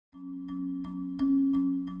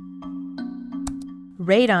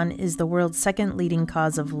Radon is the world's second leading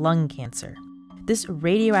cause of lung cancer. This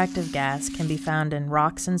radioactive gas can be found in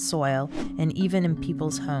rocks and soil, and even in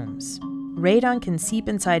people's homes. Radon can seep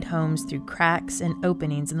inside homes through cracks and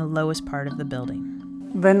openings in the lowest part of the building.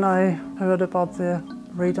 When I heard about the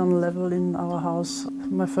radon level in our house,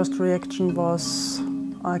 my first reaction was,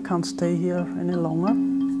 I can't stay here any longer.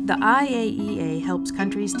 The IAEA helps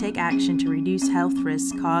countries take action to reduce health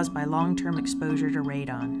risks caused by long-term exposure to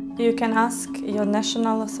radon. You can ask your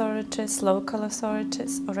national authorities, local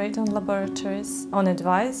authorities, or radon laboratories on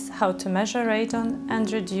advice how to measure radon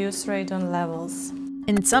and reduce radon levels.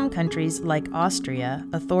 In some countries, like Austria,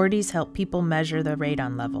 authorities help people measure the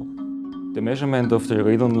radon level. The measurement of the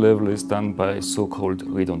radon level is done by so-called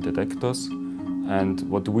radon detectors. And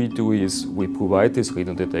what we do is we provide these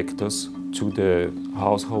radon detectors to the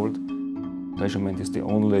household. Measurement is the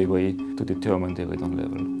only way to determine the radon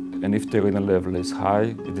level. And if the radon level is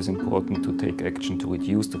high, it is important to take action to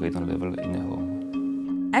reduce the radon level in a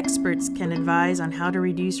home. Experts can advise on how to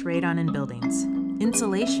reduce radon in buildings.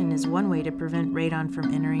 Insulation is one way to prevent radon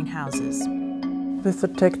from entering houses. With the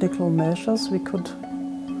technical measures, we could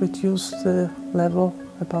reduce the level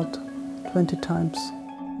about 20 times.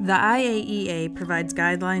 The IAEA provides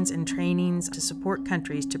guidelines and trainings to support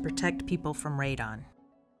countries to protect people from radon.